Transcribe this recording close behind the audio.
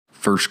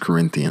1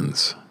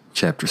 Corinthians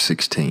chapter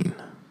 16.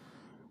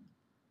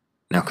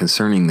 Now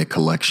concerning the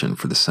collection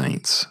for the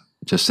saints,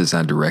 just as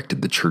I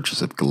directed the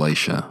churches of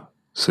Galatia,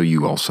 so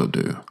you also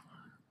do.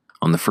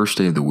 On the first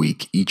day of the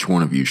week, each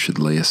one of you should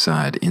lay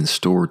aside in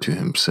store to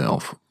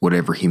himself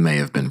whatever he may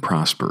have been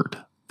prospered,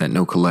 that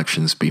no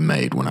collections be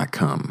made when I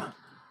come.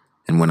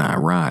 And when I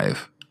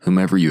arrive,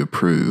 whomever you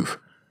approve,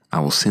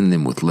 I will send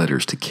them with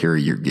letters to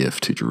carry your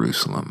gift to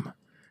Jerusalem.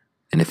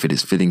 And if it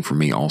is fitting for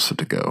me also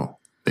to go,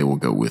 they will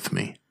go with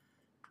me.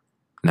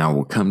 Now I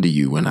will come to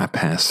you when I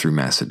pass through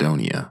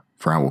Macedonia,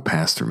 for I will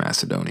pass through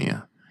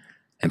Macedonia.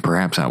 And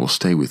perhaps I will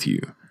stay with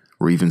you,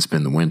 or even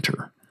spend the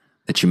winter,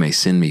 that you may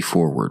send me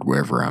forward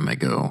wherever I may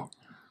go.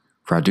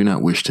 For I do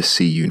not wish to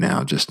see you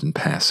now just in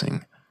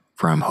passing,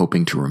 for I am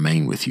hoping to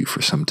remain with you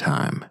for some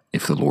time,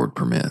 if the Lord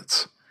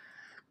permits.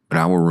 But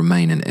I will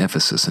remain in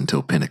Ephesus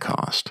until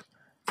Pentecost,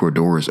 for a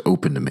door is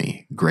open to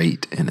me,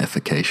 great and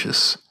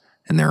efficacious,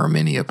 and there are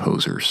many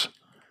opposers.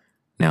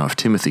 Now if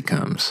Timothy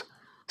comes,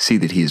 see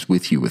that he is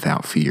with you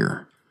without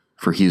fear,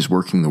 for he is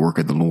working the work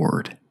of the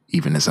Lord,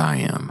 even as I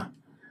am.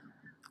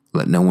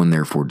 Let no one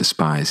therefore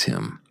despise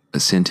him,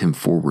 but send him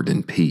forward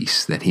in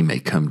peace, that he may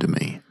come to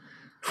me,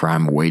 for I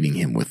am awaiting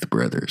him with the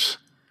brothers.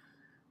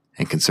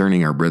 And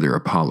concerning our brother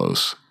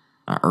Apollos,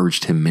 I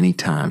urged him many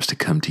times to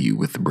come to you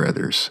with the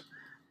brothers,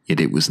 yet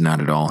it was not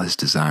at all his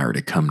desire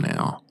to come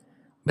now,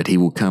 but he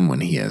will come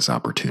when he has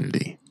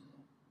opportunity.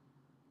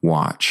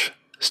 Watch,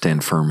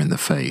 stand firm in the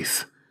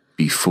faith,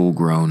 be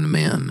full-grown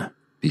men,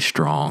 be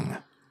strong.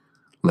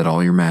 Let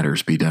all your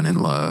matters be done in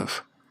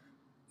love.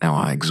 Now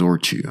I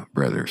exhort you,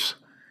 brothers,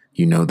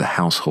 you know the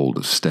household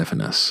of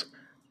Stephanas,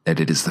 that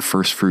it is the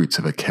firstfruits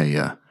of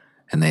Achaia,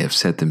 and they have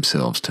set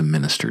themselves to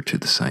minister to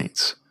the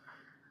saints.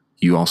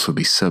 You also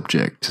be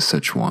subject to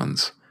such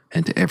ones,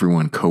 and to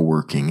everyone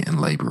co-working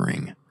and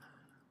laboring.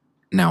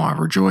 Now I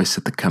rejoice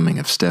at the coming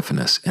of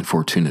Stephanas and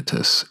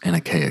Fortunatus and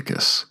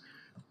Achaicus,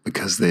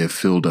 because they have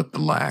filled up the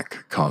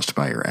lack caused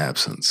by your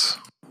absence.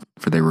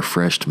 For they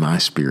refreshed my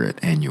spirit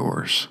and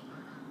yours.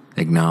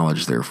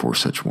 Acknowledge therefore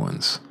such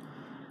ones.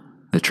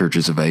 The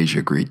churches of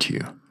Asia greet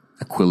you.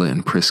 Aquila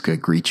and Prisca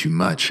greet you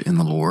much in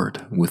the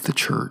Lord with the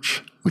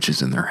church, which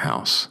is in their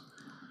house.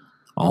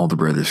 All the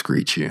brothers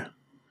greet you.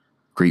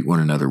 Greet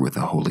one another with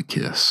a holy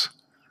kiss.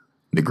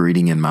 The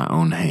greeting in my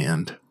own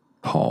hand,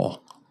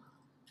 Paul.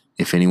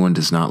 If anyone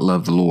does not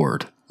love the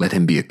Lord, let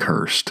him be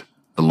accursed.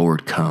 The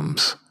Lord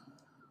comes.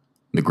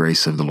 The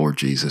grace of the Lord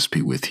Jesus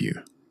be with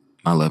you.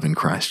 My love in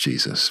Christ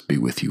Jesus be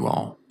with you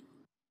all.